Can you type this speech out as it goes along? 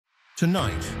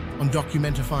Tonight on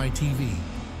Documentify TV.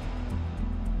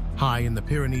 High in the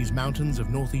Pyrenees mountains of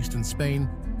northeastern Spain,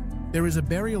 there is a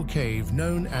burial cave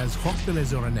known as Roc de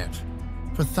les Orenettes.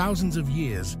 For thousands of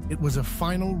years, it was a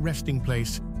final resting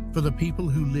place for the people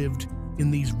who lived in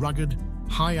these rugged,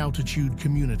 high-altitude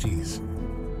communities.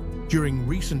 During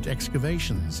recent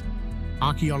excavations,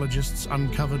 archaeologists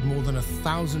uncovered more than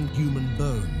 1,000 human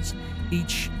bones,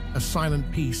 each a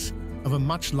silent piece of a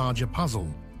much larger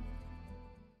puzzle.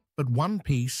 But one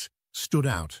piece stood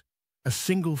out, a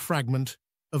single fragment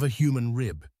of a human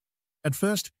rib. At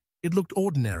first, it looked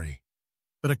ordinary,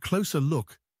 but a closer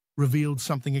look revealed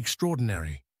something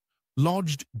extraordinary.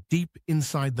 Lodged deep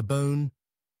inside the bone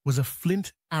was a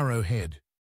flint arrowhead.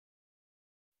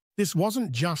 This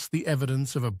wasn't just the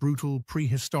evidence of a brutal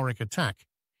prehistoric attack.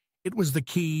 It was the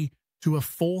key to a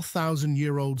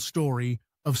 4,000-year-old story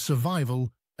of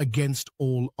survival against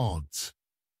all odds.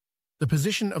 The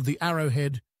position of the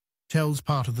arrowhead tells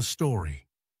part of the story.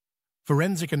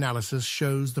 Forensic analysis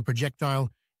shows the projectile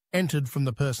entered from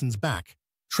the person's back,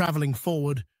 traveling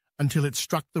forward until it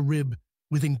struck the rib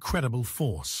with incredible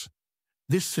force.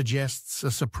 This suggests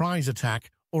a surprise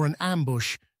attack or an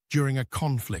ambush during a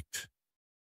conflict.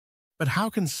 But how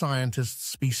can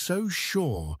scientists be so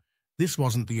sure this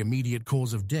wasn't the immediate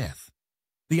cause of death?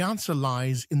 The answer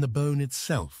lies in the bone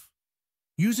itself.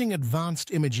 Using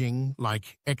advanced imaging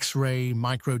like X-ray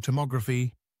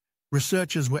microtomography,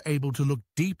 researchers were able to look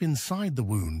deep inside the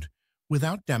wound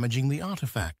without damaging the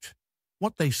artifact.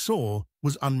 What they saw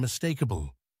was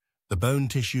unmistakable. The bone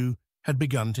tissue had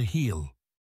begun to heal.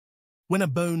 When a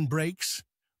bone breaks,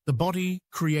 the body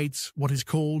creates what is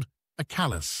called a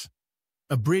callus,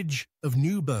 a bridge of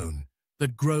new bone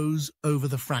that grows over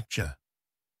the fracture.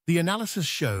 The analysis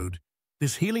showed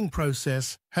this healing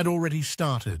process had already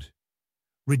started.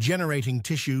 Regenerating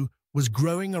tissue was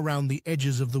growing around the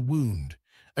edges of the wound,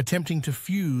 attempting to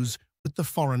fuse with the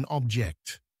foreign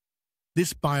object.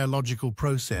 This biological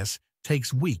process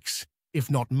takes weeks,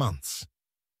 if not months.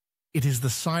 It is the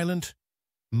silent,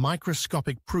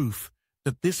 microscopic proof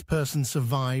that this person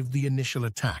survived the initial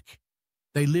attack.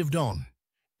 They lived on,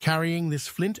 carrying this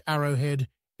flint arrowhead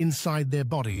inside their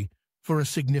body for a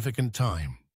significant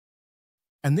time.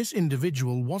 And this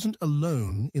individual wasn't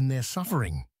alone in their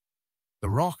suffering. The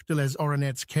Roc de les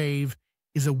Orenettes cave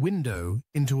is a window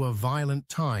into a violent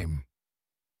time.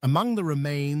 Among the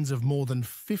remains of more than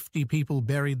 50 people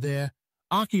buried there,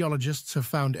 archaeologists have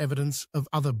found evidence of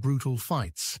other brutal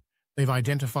fights. They've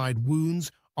identified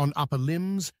wounds on upper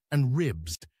limbs and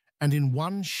ribs, and in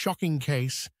one shocking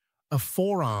case, a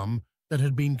forearm that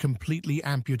had been completely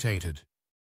amputated.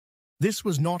 This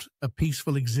was not a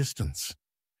peaceful existence.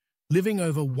 Living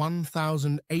over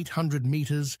 1,800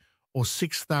 meters or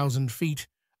 6,000 feet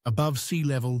above sea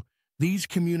level, these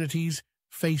communities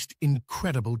faced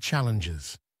incredible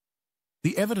challenges.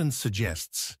 The evidence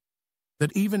suggests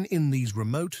that even in these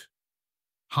remote,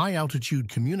 high-altitude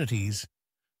communities,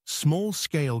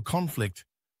 small-scale conflict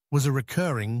was a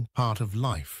recurring part of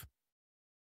life.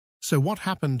 So what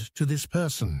happened to this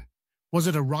person? Was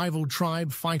it a rival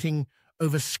tribe fighting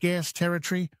over scarce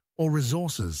territory or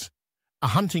resources? A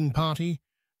hunting party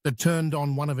that turned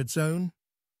on one of its own?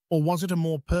 Or was it a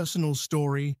more personal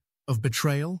story of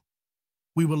betrayal?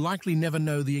 We will likely never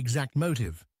know the exact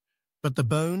motive, but the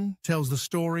bone tells the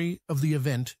story of the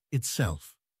event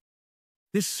itself.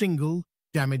 This single,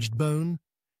 damaged bone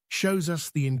shows us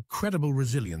the incredible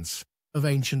resilience of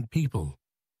ancient people.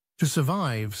 To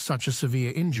survive such a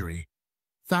severe injury,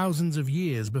 thousands of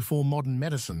years before modern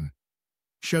medicine,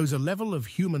 shows a level of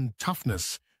human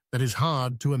toughness that is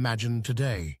hard to imagine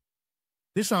today.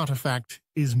 This artifact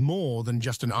is more than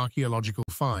just an archaeological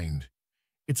find.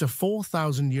 It's a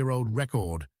 4,000-year-old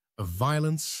record of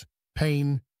violence,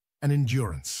 pain, and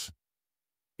endurance.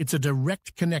 It's a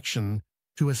direct connection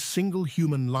to a single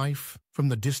human life from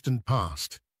the distant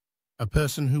past, a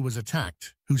person who was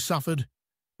attacked, who suffered,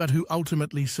 but who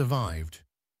ultimately survived.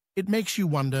 It makes you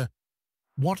wonder,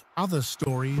 what other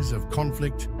stories of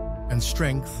conflict and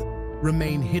strength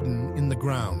remain hidden in the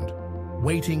ground,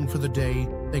 waiting for the day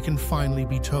they can finally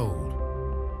be told?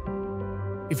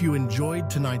 If you enjoyed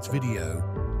tonight's video,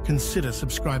 consider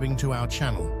subscribing to our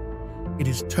channel. It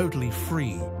is totally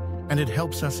free, and it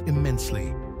helps us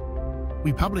immensely.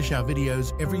 We publish our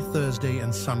videos every Thursday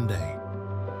and Sunday.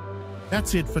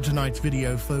 That's it for tonight's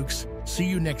video, folks. See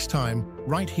you next time,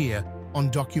 right here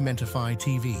on Documentify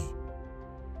TV.